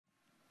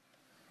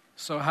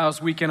So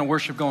how's weekend of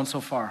worship going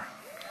so far?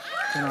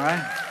 Doing all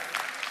right?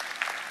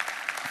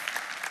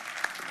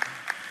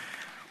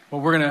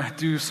 Well, we're going to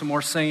do some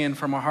more singing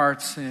from our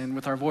hearts and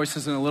with our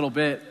voices in a little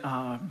bit,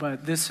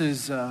 but this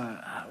is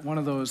one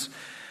of those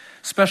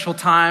special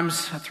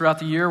times throughout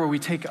the year where we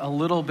take a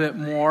little bit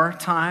more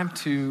time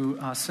to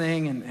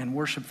sing and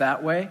worship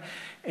that way.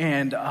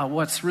 And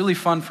what's really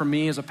fun for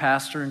me as a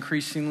pastor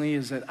increasingly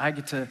is that I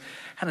get to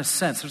kind of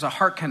sense there's a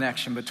heart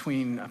connection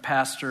between a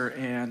pastor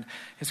and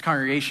his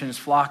congregation, his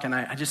flock, and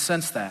I just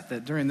sense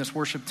that during this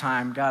worship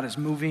time, God is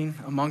moving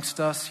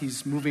amongst us.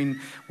 He's moving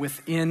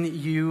within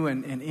you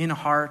and in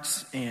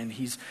hearts, and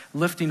he's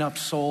lifting up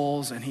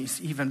souls, and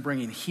he's even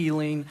bringing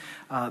healing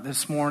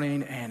this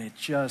morning, and it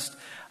just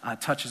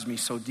touches me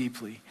so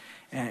deeply.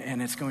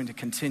 And it's going to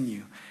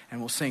continue.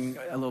 And we'll sing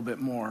a little bit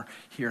more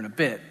here in a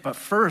bit. But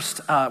first,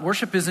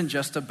 worship isn't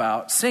just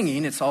about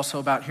singing. It's also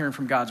about hearing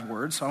from God's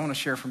word. So I want to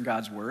share from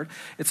God's word.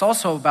 It's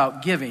also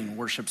about giving.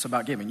 Worship's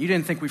about giving. You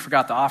didn't think we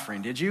forgot the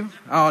offering, did you?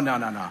 Oh, no.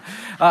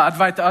 I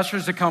invite the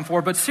ushers to come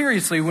forward. But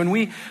seriously, when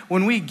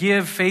we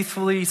give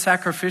faithfully,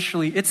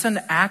 sacrificially, it's an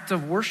act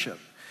of worship.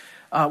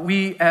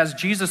 We, as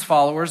Jesus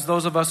followers,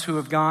 those of us who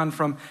have gone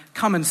from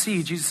come and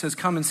see, Jesus says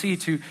come and see,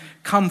 to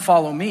come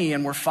follow me,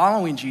 and we're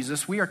following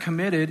Jesus, we are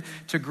committed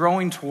to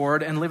growing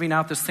toward and living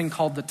out this thing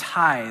called the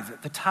tithe.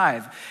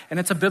 And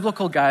it's a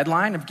biblical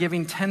guideline of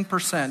giving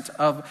 10%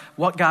 of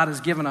what God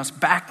has given us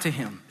back to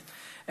him.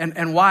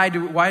 And why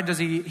does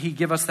he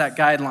give us that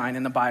guideline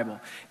in the Bible?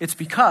 It's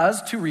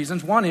because, two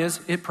reasons. One is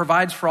it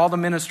provides for all the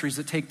ministries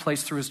that take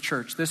place through his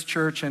church. This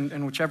church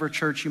and whichever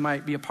church you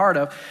might be a part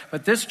of.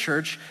 But this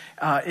church,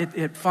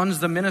 it funds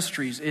the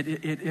ministries.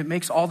 It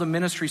makes all the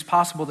ministries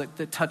possible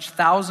that touch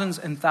thousands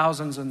and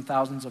thousands and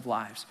thousands of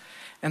lives.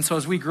 And so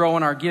as we grow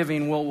in our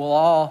giving, we'll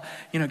all,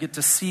 get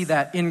to see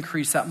that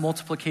increase, that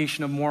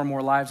multiplication of more and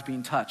more lives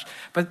being touched.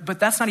 But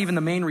that's not even the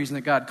main reason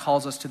that God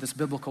calls us to this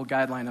biblical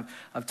guideline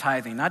of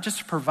tithing. Not just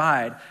to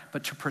provide,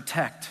 but to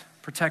protect.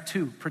 Protect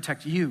who?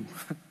 Protect you.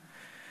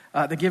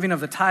 The giving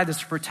of the tithe is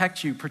to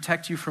protect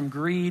you from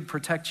greed,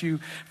 protect you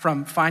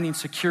from finding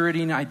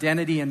security and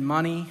identity in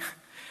money,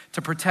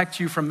 to protect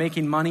you from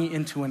making money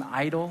into an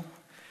idol.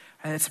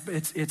 And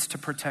it's to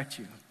protect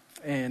you.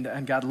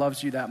 And God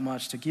loves you that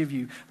much to give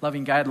you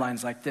loving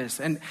guidelines like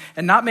this. And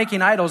not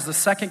making idols, the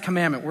second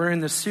commandment. We're in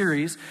this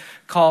series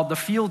called The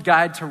Field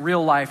Guide to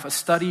Real Life, a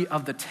study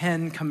of the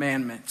 10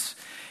 commandments.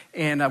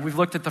 And we've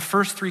looked at the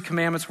first 3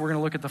 commandments. We're going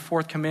to look at the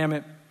 4th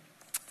commandment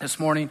this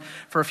morning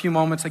for a few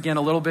moments. Again,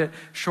 a little bit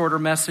shorter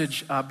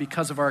message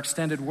because of our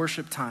extended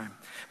worship time.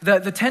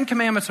 The 10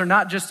 commandments are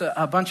not just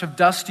a bunch of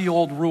dusty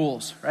old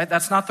rules, right?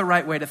 That's not the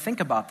right way to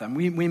think about them.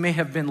 We may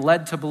have been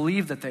led to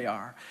believe that they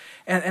are.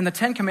 And the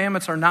 10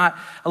 commandments are not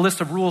a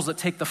list of rules that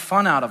take the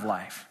fun out of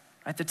life.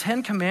 Right? The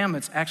 10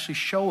 commandments actually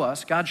show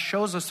us, God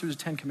shows us through the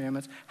 10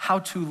 commandments, how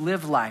to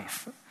live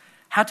life,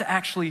 how to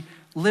actually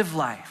live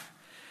life.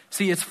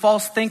 See, it's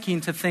false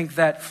thinking to think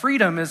that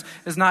freedom is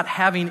not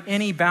having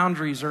any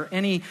boundaries or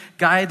any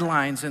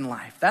guidelines in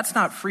life. That's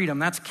not freedom,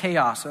 that's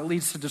chaos. It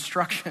leads to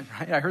destruction,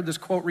 right? I heard this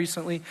quote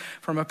recently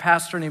from a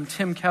pastor named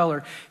Tim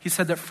Keller. He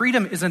said that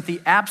freedom isn't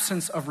the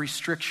absence of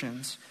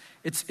restrictions.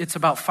 It's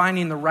about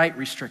finding the right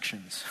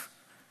restrictions,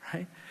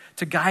 right?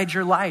 To guide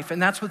your life.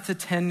 And that's what the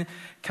 10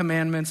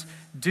 commandments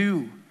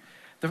do.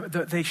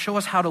 They show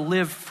us how to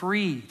live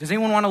free. Does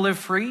anyone want to live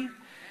free?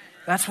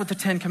 That's what the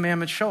 10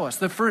 commandments show us.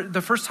 The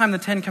first time the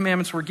 10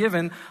 commandments were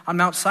given on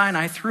Mount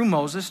Sinai through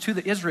Moses to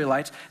the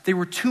Israelites, they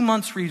were 2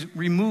 months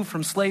removed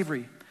from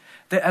slavery.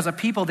 As a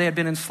people, they had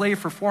been enslaved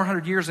for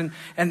 400 years and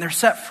they're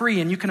set free.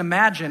 And you can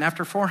imagine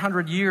after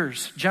 400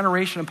 years,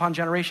 generation upon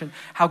generation,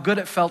 how good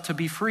it felt to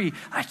be free.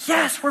 Like,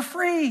 yes, we're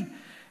free.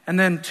 And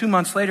then 2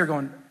 months later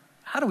going,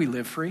 how do we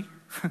live free?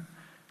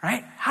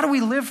 Right? How do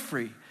we live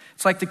free?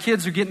 It's like the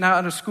kids are getting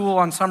out of school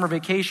on summer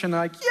vacation. They're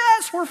like,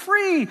 yes, we're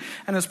free.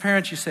 And as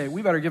parents, you say,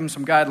 we better give them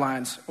some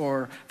guidelines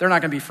or they're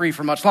not going to be free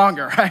for much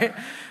longer, right? Because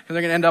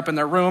they're going to end up in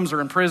their rooms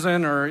or in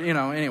prison or,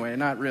 anyway,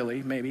 not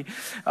really, maybe.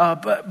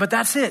 But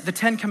that's it. The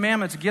 10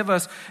 commandments give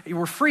us,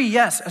 we're free,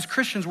 yes. As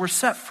Christians, we're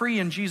set free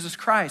in Jesus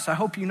Christ. I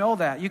hope you know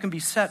that. You can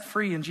be set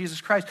free in Jesus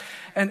Christ.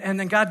 And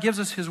then God gives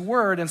us his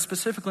word. And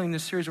specifically in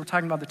this series, we're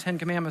talking about the 10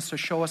 commandments to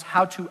show us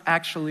how to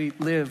actually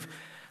live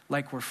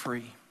like we're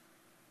free.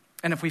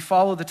 And if we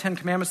follow the 10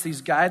 commandments,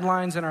 these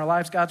guidelines in our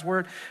lives, God's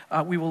word,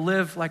 we will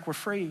live like we're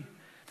free.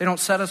 They don't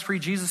set us free.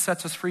 Jesus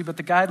sets us free, but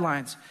the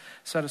guidelines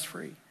set us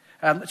free.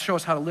 Show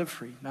us how to live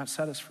free, not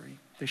set us free.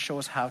 They show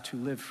us how to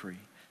live free.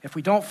 If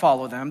we don't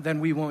follow them, then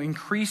we will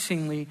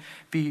increasingly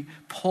be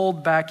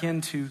pulled back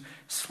into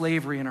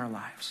slavery in our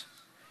lives.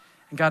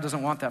 And God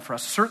doesn't want that for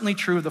us. Certainly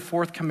true of the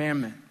 4th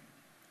commandment,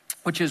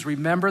 which is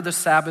remember the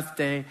Sabbath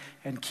day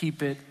and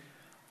keep it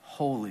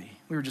holy.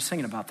 We were just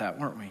singing about that,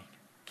 weren't we?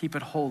 Keep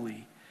it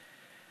holy.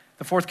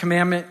 The 4th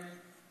commandment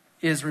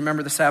is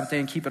remember the Sabbath day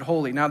and keep it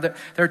holy. Now, there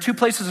are two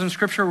places in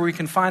Scripture where we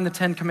can find the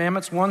Ten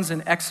Commandments. One's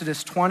in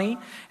Exodus 20,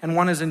 and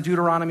one is in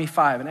Deuteronomy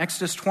 5. In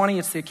Exodus 20,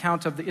 it's the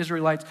account of the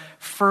Israelites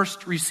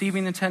first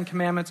receiving the Ten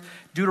Commandments.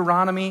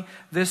 Deuteronomy,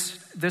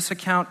 this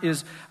account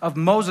is of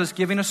Moses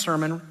giving a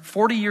sermon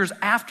 40 years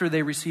after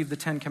they received the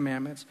Ten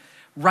Commandments,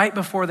 right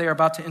before they are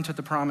about to enter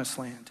the Promised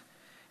Land.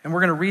 And we're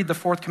going to read the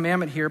fourth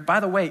commandment here.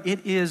 By the way,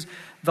 it is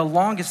the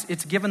longest,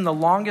 it's given the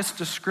longest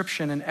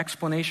description and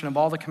explanation of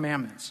all the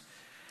commandments.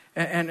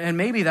 And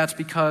maybe that's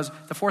because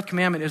the fourth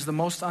commandment is the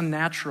most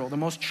unnatural, the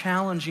most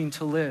challenging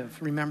to live.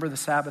 Remember the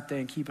Sabbath day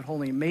and keep it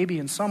holy. And maybe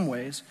in some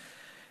ways,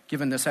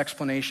 given this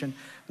explanation,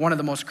 one of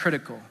the most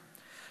critical.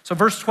 So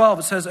verse 12,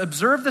 it says,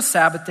 observe the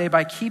Sabbath day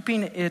by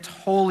keeping it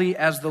holy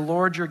as the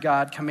Lord your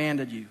God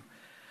commanded you.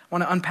 I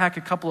want to unpack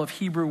a couple of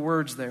Hebrew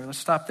words there. Let's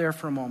stop there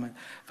for a moment.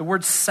 The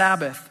word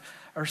Sabbath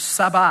or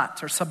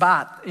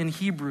Sabbat in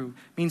Hebrew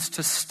means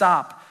to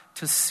stop,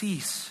 to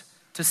cease.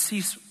 To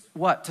cease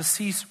what? To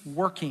cease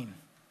working.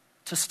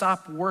 To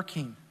stop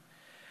working.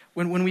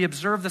 When we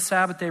observe the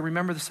Sabbath day,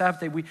 remember the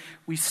Sabbath day,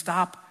 we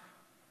stop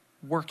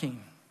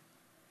working.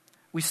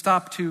 We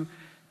stop to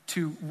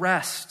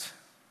rest.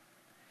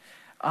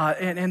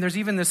 And there's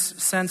even this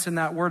sense in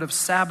that word of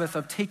Sabbath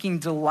of taking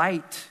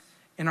delight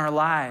in our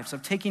lives,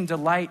 of taking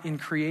delight in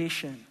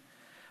creation,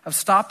 of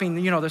stopping,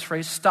 you know this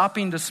phrase,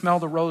 stopping to smell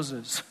the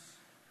roses.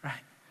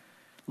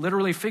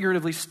 Literally,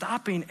 figuratively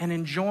stopping and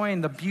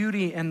enjoying the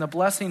beauty and the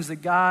blessings that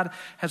God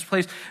has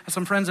placed.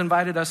 Some friends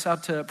invited us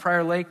out to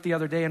Prior Lake the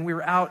other day, and we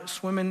were out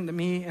swimming,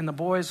 me and the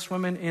boys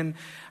swimming in,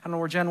 I don't know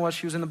where Jen was,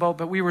 she was in the boat,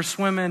 but we were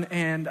swimming,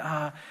 and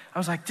I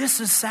was like,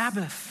 this is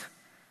Sabbath.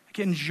 Like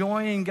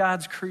enjoying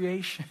God's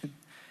creation,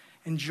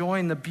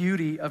 enjoying the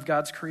beauty of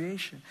God's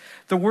creation.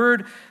 The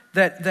word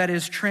that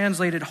is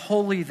translated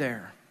holy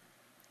there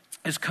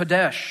is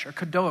kodesh or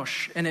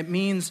kadosh, and it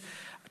means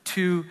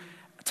to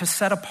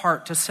set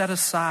apart, to set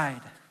aside.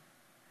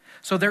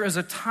 So there is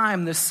a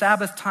time, this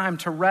Sabbath time,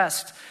 to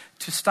rest,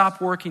 to stop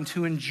working,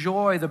 to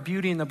enjoy the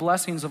beauty and the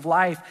blessings of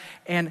life.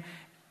 And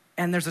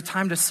there's a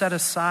time to set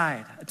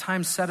aside, a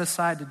time set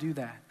aside to do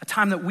that, a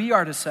time that we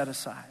are to set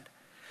aside,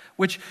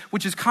 which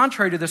is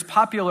contrary to this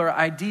popular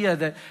idea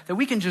that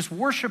we can just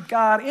worship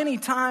God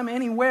anytime,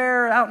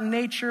 anywhere, out in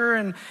nature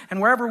and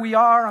wherever we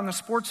are on the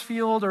sports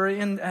field or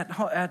at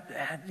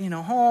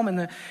home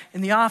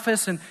in the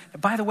office. And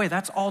by the way,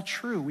 that's all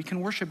true. We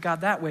can worship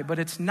God that way, but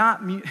it's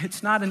not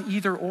an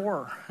either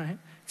or, right?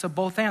 It's a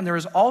both and. There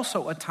is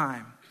also a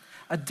time,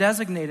 a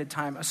designated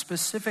time, a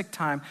specific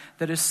time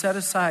that is set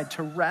aside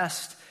to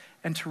rest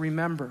and to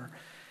remember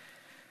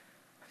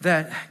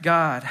that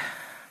God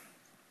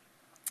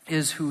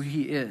is who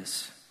he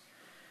is.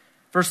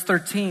 Verse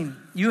 13,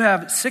 you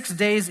have 6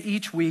 days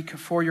each week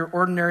for your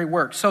ordinary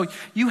work. So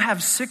you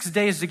have 6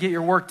 days to get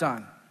your work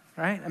done,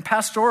 right? And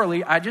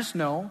pastorally, I just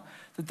know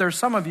that there's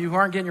some of you who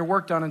aren't getting your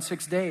work done in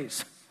 6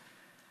 days.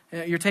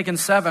 You're taking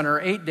 7 or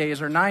 8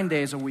 days or 9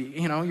 days a week.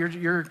 You know,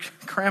 you're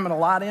cramming a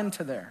lot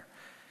into there.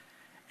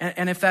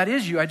 And if that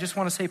is you, I just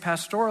want to say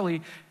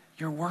pastorally,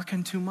 you're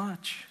working too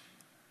much.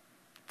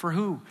 For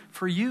who?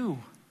 For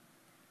you.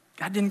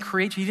 God didn't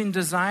create you. He didn't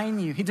design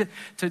you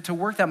to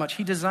work that much.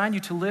 He designed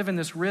you to live in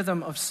this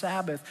rhythm of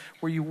Sabbath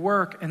where you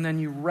work and then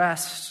you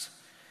rest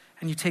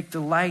and you take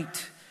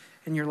delight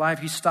in your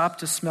life. You stop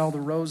to smell the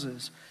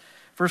roses.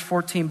 Verse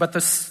 14, but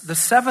the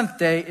seventh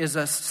day is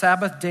a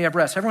Sabbath day of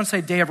rest. Everyone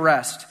say day of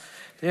rest.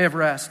 Day of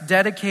rest,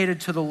 dedicated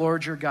to the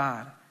Lord your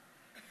God.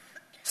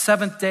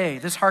 Seventh day.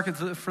 This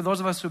harkens, for those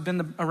of us who have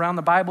been around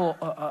the Bible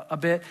a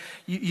bit,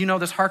 you know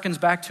this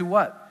harkens back to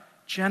what?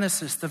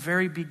 Genesis, the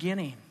very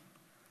beginning.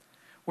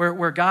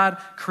 Where God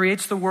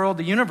creates the world,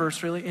 the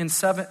universe really, in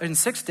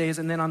 6 days,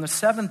 and then on the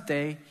seventh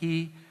day,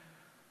 he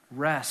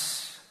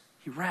rests.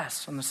 He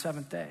rests on the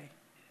seventh day.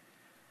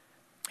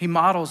 He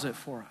models it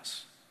for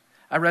us.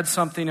 I read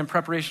something in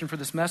preparation for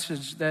this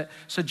message that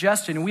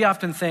suggested, and we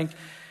often think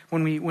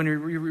when we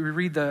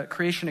read the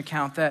creation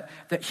account that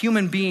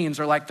human beings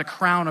are like the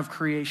crown of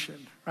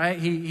creation. Right?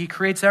 He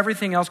creates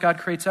everything else. God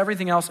creates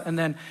everything else, and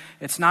then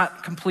it's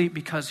not complete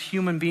because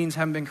human beings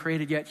haven't been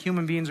created yet.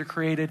 Human beings are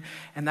created,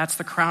 and that's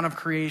the crown of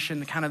creation,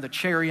 the kind of the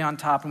cherry on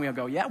top, and we'll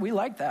go, yeah, we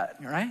like that,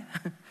 right?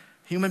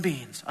 Human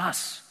beings,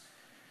 us.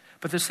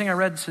 But this thing I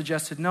read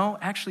suggested, no,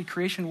 actually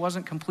creation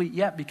wasn't complete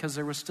yet because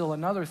there was still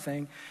another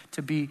thing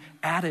to be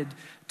added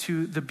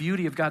to the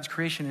beauty of God's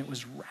creation. It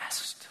was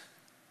rest.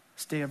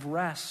 This day of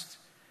rest.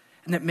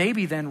 And that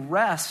maybe then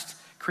rest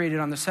created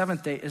on the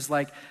seventh day is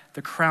like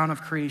the crown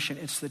of creation.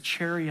 It's the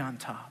cherry on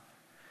top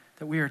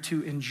that we are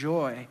to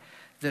enjoy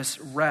this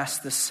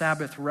rest, this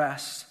Sabbath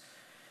rest.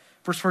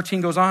 Verse 14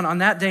 goes on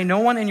that day, no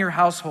one in your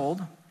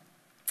household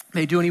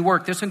may do any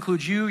work. This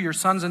includes you, your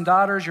sons and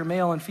daughters, your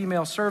male and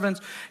female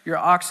servants, your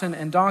oxen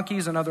and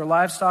donkeys and other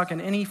livestock,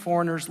 and any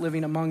foreigners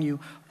living among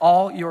you.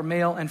 All your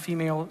male and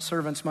female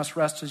servants must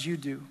rest as you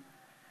do.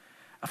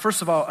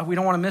 First of all, we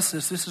don't want to miss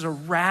this. This is a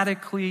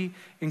radically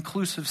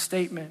inclusive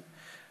statement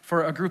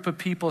for a group of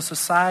people, a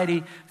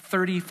society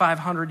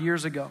 3,500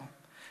 years ago.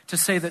 to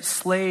say that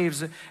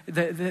slaves,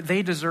 that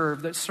they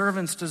deserve, that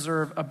servants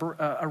deserve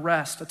a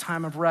rest, a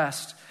time of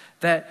rest,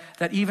 that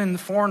even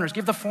foreigners,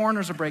 give the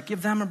foreigners a break,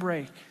 give them a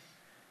break.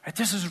 Right?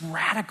 This is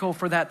radical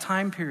for that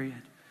time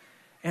period.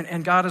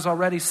 And God is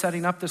already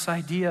setting up this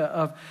idea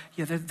of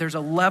that there's a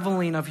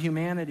leveling of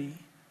humanity,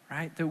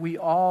 right? That we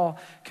all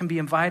can be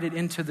invited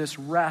into this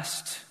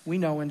rest we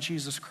know in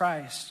Jesus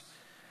Christ.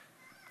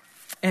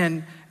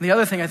 And the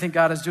other thing I think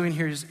God is doing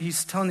here is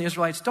he's telling the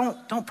Israelites,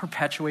 don't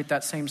perpetuate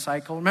that same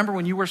cycle. Remember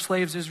when you were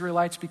slaves,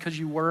 Israelites, because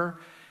you were?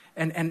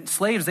 And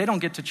slaves, they don't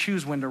get to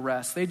choose when to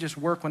rest. They just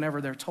work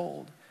whenever they're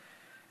told.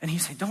 And he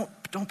said,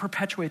 don't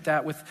perpetuate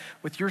that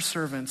with your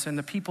servants and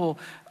the people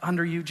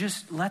under you.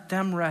 Just let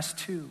them rest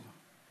too.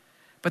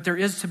 But there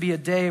is to be a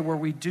day where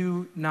we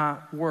do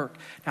not work.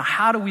 Now,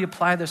 how do we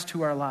apply this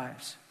to our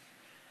lives?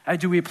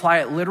 Do we apply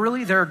it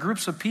literally? There are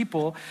groups of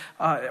people,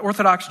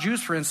 Orthodox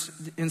Jews, for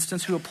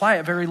instance, who apply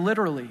it very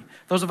literally.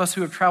 Those of us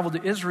who have traveled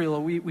to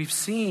Israel, we've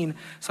seen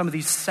some of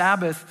these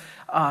Sabbath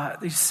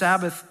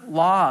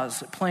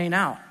laws playing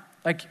out.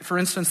 Like, for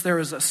instance, there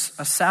is a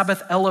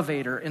Sabbath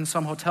elevator in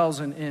some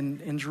hotels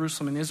in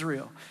Jerusalem and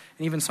Israel,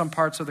 and even some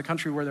parts of the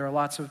country where there are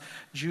lots of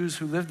Jews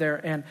who live there.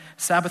 And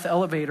Sabbath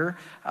elevator,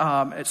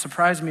 it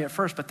surprised me at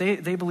first, but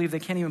they believe they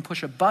can't even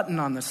push a button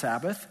on the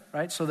Sabbath,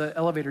 right? So the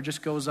elevator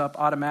just goes up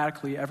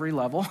automatically every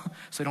level,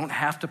 so they don't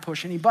have to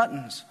push any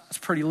buttons. That's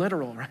pretty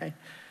literal, right?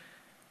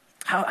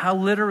 How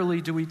literally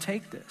do we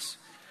take this?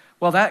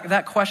 Well,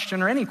 that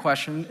question, or any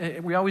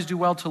question, we always do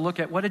well to look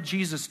at, what did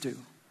Jesus do?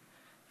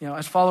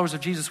 As followers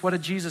of Jesus, what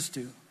did Jesus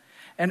do?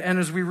 And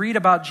as we read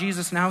about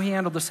Jesus and how he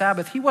handled the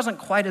Sabbath, he wasn't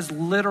quite as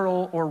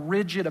literal or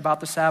rigid about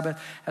the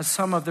Sabbath as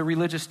some of the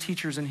religious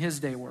teachers in his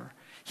day were.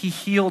 He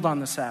healed on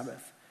the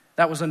Sabbath.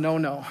 That was a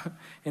no-no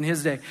in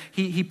his day.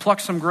 He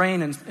plucked some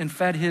grain and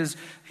fed his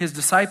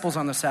disciples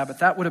on the Sabbath.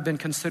 That would have been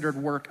considered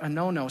work, a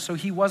no-no. So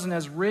he wasn't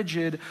as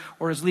rigid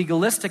or as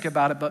legalistic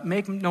about it, but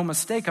make no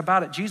mistake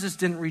about it, Jesus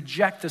didn't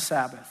reject the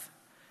Sabbath.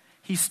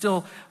 He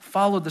still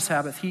followed the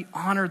Sabbath. He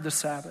honored the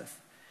Sabbath.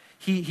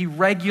 He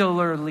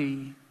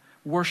regularly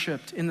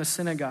worshiped in the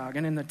synagogue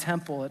and in the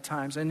temple at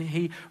times, and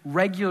he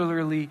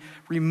regularly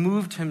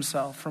removed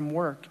himself from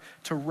work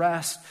to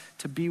rest,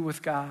 to be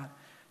with God,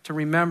 to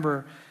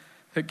remember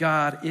that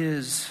God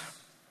is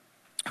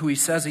who he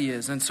says he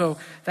is. And so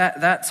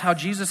that's how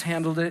Jesus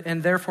handled it,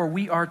 and therefore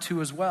we are too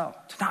as well.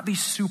 To not be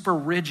super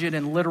rigid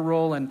and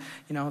literal and,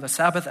 the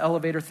Sabbath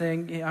elevator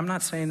thing. I'm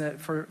not saying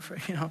that for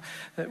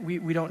that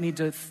we don't need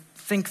to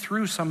think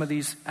through some of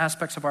these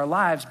aspects of our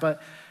lives, but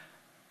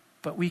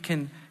we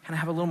can kind of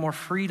have a little more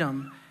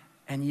freedom,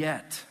 and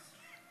yet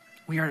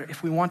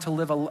if we want to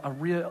live a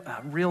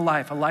real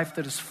life, a life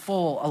that is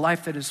full, a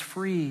life that is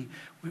free,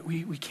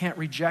 we can't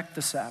reject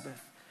the Sabbath.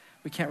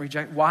 We can't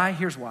reject. Why?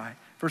 Here's why.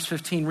 Verse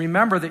 15,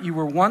 remember that you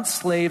were once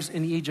slaves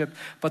in Egypt,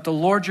 but the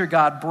Lord your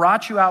God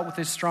brought you out with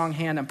his strong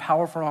hand and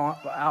powerful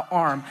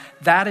arm.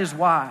 That is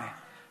why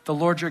the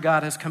Lord your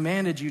God has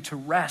commanded you to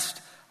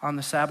rest on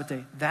the Sabbath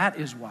day. That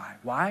is why.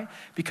 Why?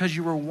 Because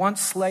you were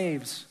once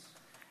slaves.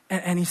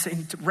 And he's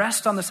saying,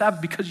 rest on the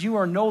Sabbath because you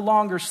are no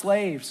longer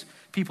slaves,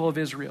 people of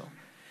Israel.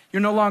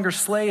 You're no longer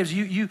slaves.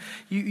 You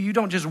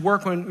don't just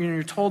work when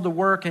you're told to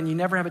work and you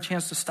never have a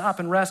chance to stop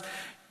and rest.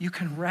 You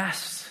can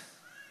rest.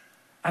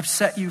 I've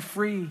set you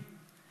free.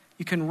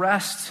 You can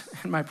rest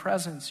in my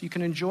presence. You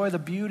can enjoy the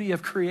beauty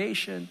of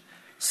creation.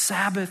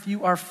 Sabbath,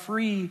 you are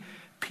free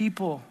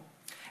people.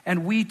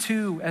 And we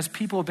too, as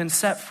people have been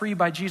set free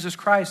by Jesus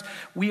Christ,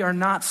 we are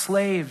not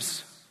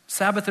slaves.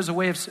 Sabbath is a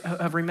way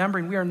of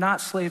remembering we are not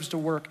slaves to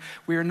work.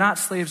 We are not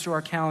slaves to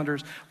our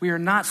calendars. We are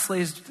not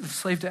slaves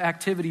to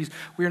activities.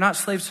 We are not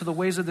slaves to the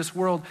ways of this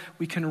world.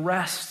 We can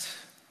rest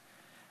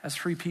as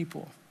free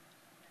people.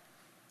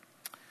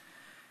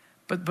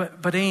 But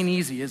it ain't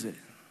easy, is it?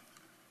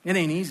 It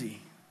ain't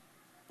easy.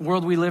 The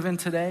world we live in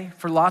today,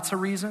 for lots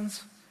of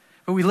reasons,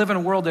 but we live in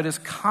a world that is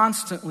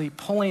constantly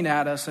pulling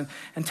at us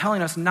and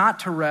telling us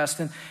not to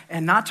rest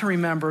and not to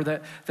remember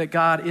that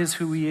God is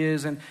who he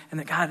is and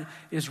that God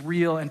is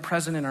real and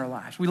present in our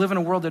lives. We live in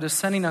a world that is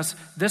sending us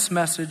this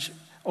message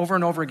over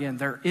and over again.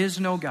 There is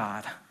no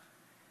God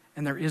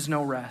and there is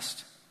no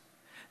rest.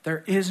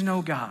 There is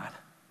no God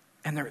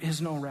and there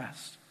is no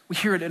rest. We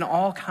hear it in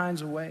all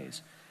kinds of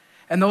ways.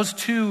 And those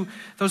two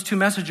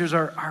messages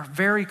are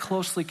very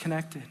closely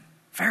connected,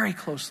 very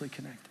closely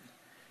connected.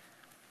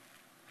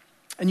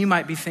 And you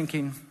might be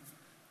thinking,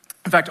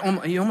 in fact,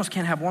 you almost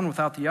can't have one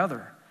without the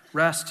other.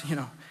 Rest,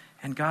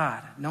 and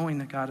God, knowing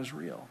that God is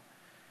real.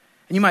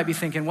 And you might be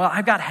thinking, well,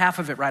 I've got half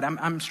of it right.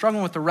 I'm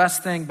struggling with the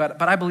rest thing,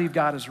 but I believe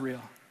God is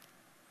real.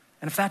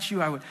 And if that's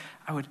you,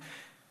 I would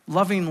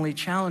lovingly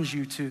challenge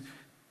you to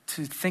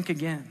think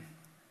again.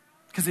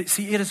 Because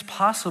it is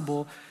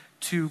possible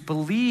to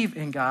believe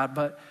in God,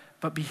 but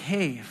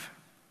behave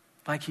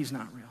like he's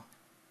not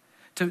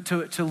real.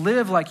 To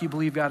live like you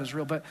believe God is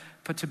real, but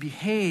to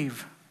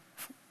behave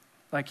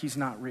like he's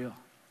not real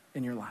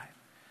in your life.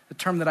 The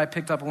term that I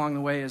picked up along the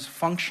way is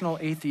functional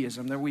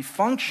atheism. That we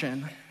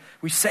function,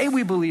 we say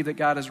we believe that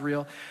God is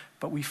real,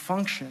 but we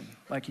function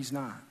like he's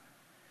not.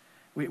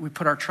 We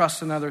put our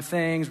trust in other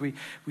things. We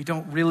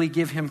don't really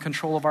give him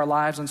control of our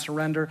lives and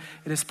surrender.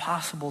 It is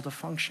possible to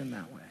function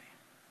that way.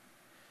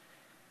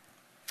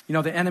 You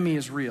know, the enemy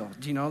is real.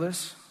 Do you know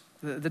this?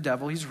 The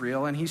devil, he's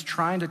real, and he's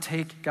trying to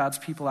take God's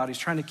people out. He's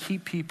trying to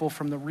keep people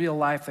from the real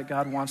life that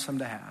God wants them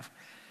to have.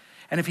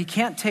 And if he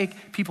can't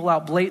take people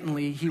out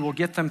blatantly, he will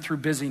get them through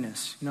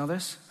busyness. You know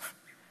this?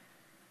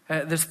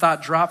 This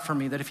thought dropped for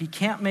me, that if he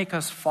can't make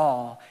us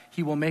fall,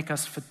 he will make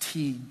us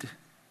fatigued.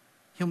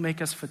 He'll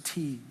make us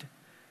fatigued.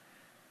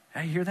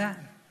 You hear that?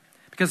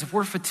 Because if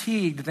we're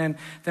fatigued,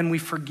 then we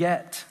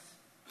forget.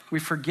 We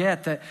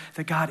forget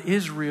that God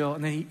is real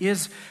and that he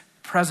is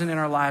present in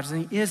our lives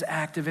and he is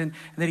active and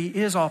that he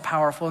is all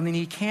powerful and that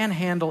he can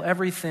handle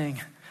everything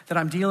that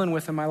I'm dealing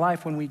with in my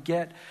life when we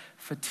get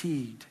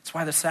fatigued. It's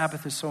why the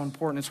Sabbath is so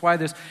important. It's why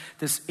this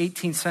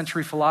 18th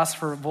century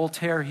philosopher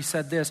Voltaire, he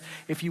said this: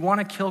 if you want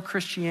to kill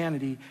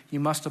Christianity,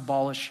 you must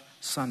abolish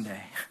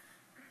Sunday.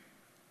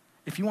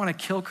 If you want to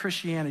kill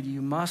Christianity,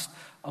 you must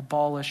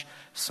abolish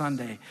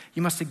Sunday.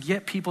 You must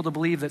get people to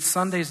believe that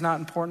Sunday is not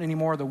important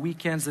anymore. The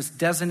weekends, this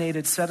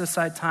designated,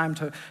 set-aside time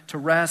to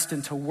rest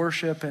and to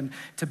worship and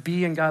to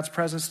be in God's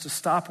presence, to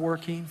stop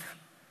working.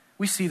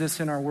 We see this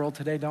in our world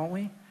today, don't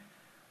we?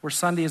 Where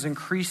Sunday is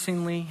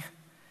increasingly,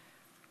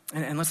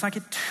 and let's not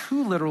get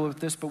too literal with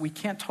this, but we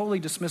can't totally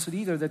dismiss it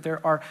either, that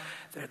there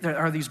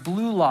are these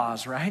blue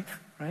laws, right,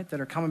 that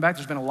are coming back.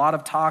 There's been a lot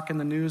of talk in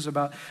the news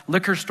about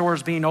liquor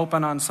stores being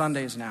open on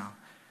Sundays now.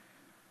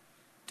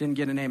 Didn't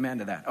get an amen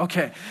to that.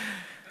 Okay.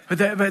 But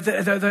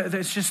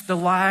it's just the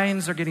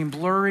lines are getting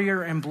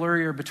blurrier and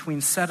blurrier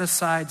between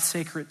set-aside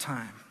sacred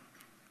time,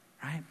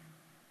 right?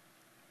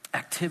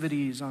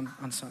 Activities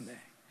on Sunday.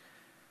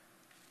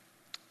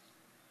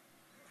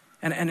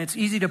 And it's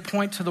easy to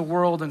point to the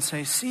world and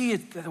say, see,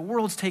 the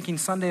world's taking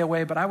Sunday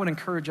away, but I would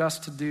encourage us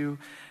to do,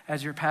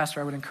 as your pastor,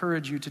 I would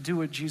encourage you to do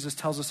what Jesus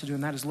tells us to do,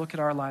 and that is look at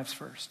our lives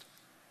first.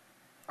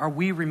 Are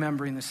we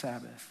remembering the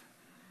Sabbath?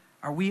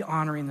 Are we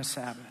honoring the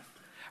Sabbath?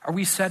 Are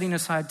we setting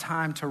aside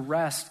time to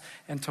rest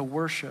and to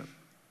worship?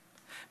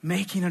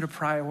 Making it a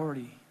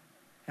priority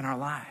in our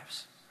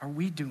lives. Are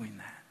we doing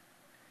that?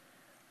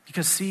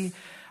 Because see,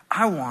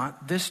 I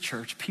want this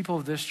church, people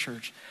of this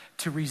church,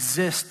 to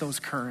resist those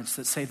currents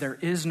that say there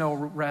is no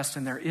rest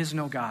and there is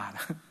no God.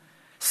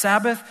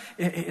 Sabbath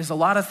is a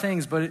lot of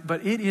things,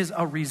 but it is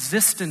a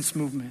resistance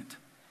movement.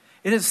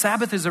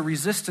 Sabbath is a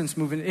resistance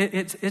movement.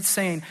 It's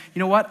saying, you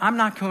know what? I'm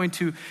not going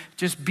to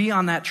just be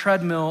on that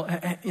treadmill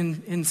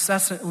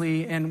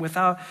incessantly and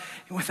without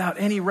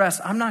any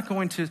rest. I'm not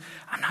going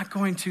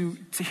to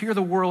hear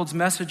the world's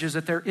messages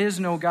that there is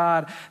no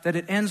God, that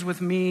it ends with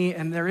me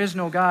and there is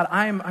no God.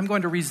 I'm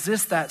going to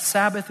resist that.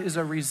 Sabbath is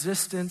a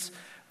resistance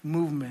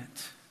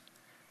movement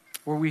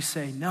where we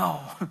say,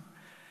 no,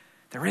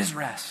 there is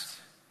rest.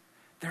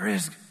 There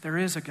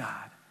is a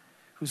God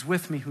who's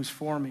with me, who's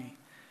for me.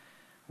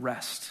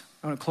 Rest.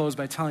 I want to close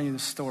by telling you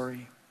this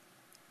story.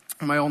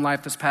 In my own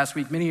life this past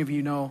week, many of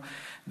you know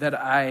that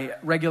I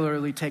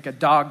regularly take a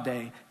dog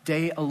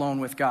day alone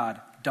with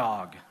God.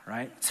 Dog,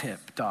 right? It's hip,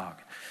 dog.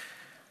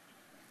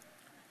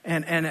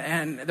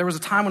 And there was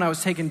a time when I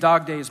was taking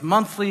dog days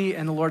monthly,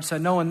 and the Lord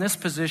said, no, in this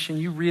position,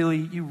 you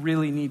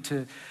really need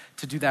to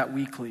do that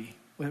weekly.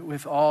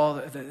 With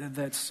all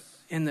that's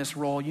in this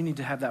role, you need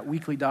to have that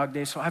weekly dog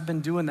day. So I've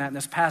been doing that. And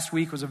this past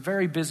week was a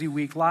very busy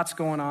week, lots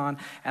going on.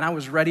 And I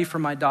was ready for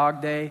my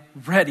dog day,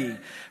 ready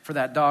for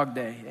that dog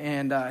day.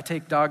 And I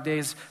take dog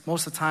days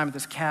most of the time at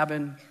this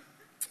cabin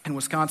in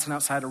Wisconsin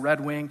outside of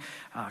Red Wing.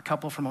 A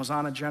couple from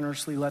Hosanna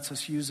generously lets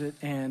us use it.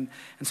 And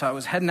so I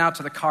was heading out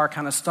to the car,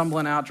 kind of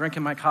stumbling out,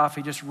 drinking my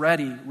coffee, just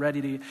ready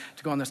to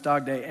go on this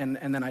dog day. And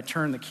then I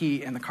turned the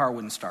key and the car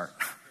wouldn't start.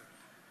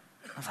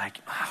 I was like,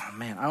 oh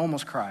man, I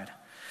almost cried.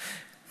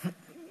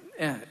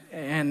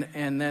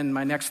 And then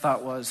my next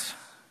thought was,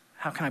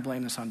 how can I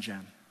blame this on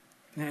Jen?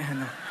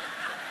 Because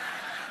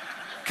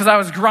I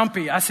was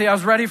grumpy. I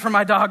was ready for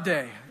my dog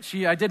day.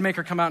 I did make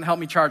her come out and help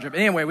me charge it. But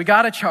anyway, we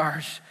got it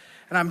charged.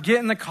 And I'm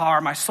getting in the car.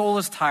 My soul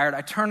is tired.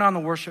 I turn on the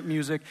worship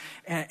music,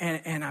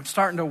 and I'm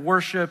starting to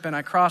worship, and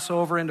I cross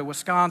over into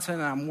Wisconsin,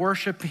 and I'm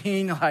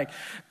worshiping,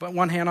 but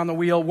one hand on the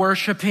wheel,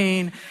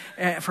 worshiping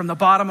from the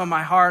bottom of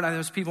my heart. And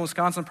those people in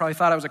Wisconsin probably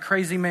thought I was a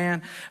crazy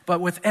man. But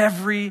with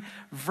every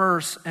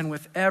verse and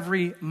with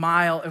every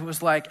mile, it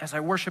was like, as I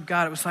worship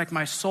God, it was like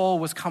my soul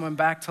was coming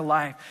back to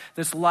life.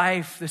 This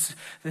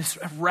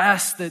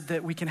rest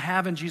that we can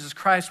have in Jesus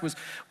Christ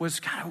was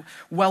kind of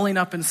welling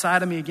up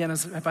inside of me again.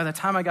 By the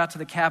time I got to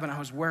the cabin,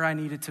 I was where I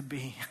needed to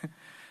be.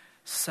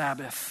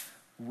 Sabbath,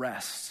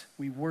 rest.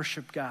 We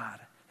worship God.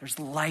 There's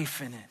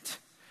life in it.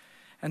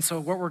 And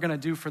so what we're going to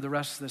do for the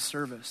rest of this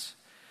service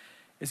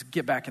is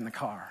get back in the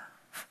car.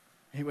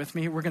 Are you with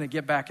me? We're going to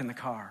get back in the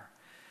car.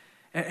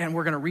 And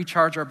we're going to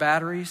recharge our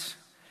batteries.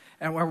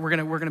 And we're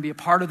going to be a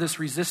part of this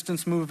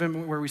resistance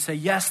movement where we say,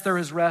 yes, there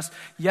is rest.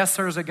 Yes,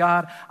 there is a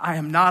God. I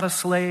am not a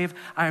slave.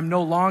 I am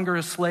no longer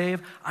a slave.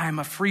 I am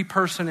a free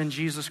person in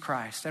Jesus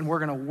Christ. And we're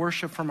going to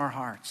worship from our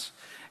hearts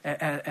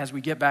as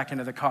we get back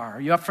into the car. Are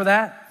you up for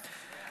that?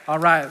 All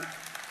right.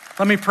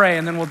 Let me pray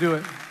and then we'll do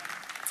it.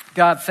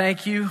 God,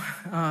 thank you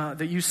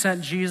that you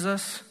sent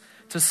Jesus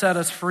to set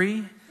us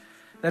free,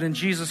 that in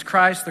Jesus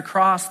Christ, the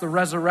cross, the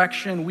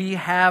resurrection, we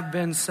have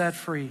been set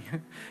free.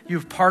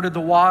 You've parted the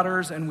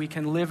waters and we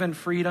can live in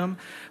freedom.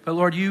 But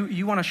Lord,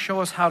 you want to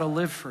show us how to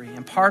live free.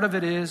 And part of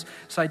it is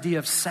this idea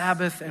of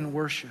Sabbath and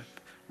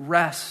worship,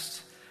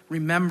 rest,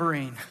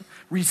 remembering,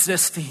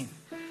 resisting.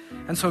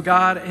 And so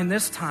God, in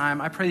this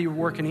time, I pray that you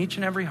work in each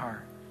and every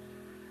heart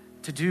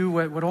to do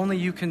what only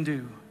you can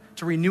do,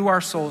 to renew our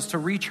souls, to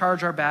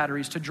recharge our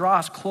batteries, to draw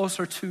us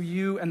closer to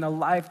you and the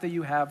life that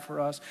you have for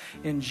us.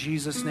 In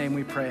Jesus' name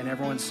we pray. And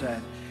everyone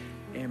said,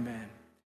 amen.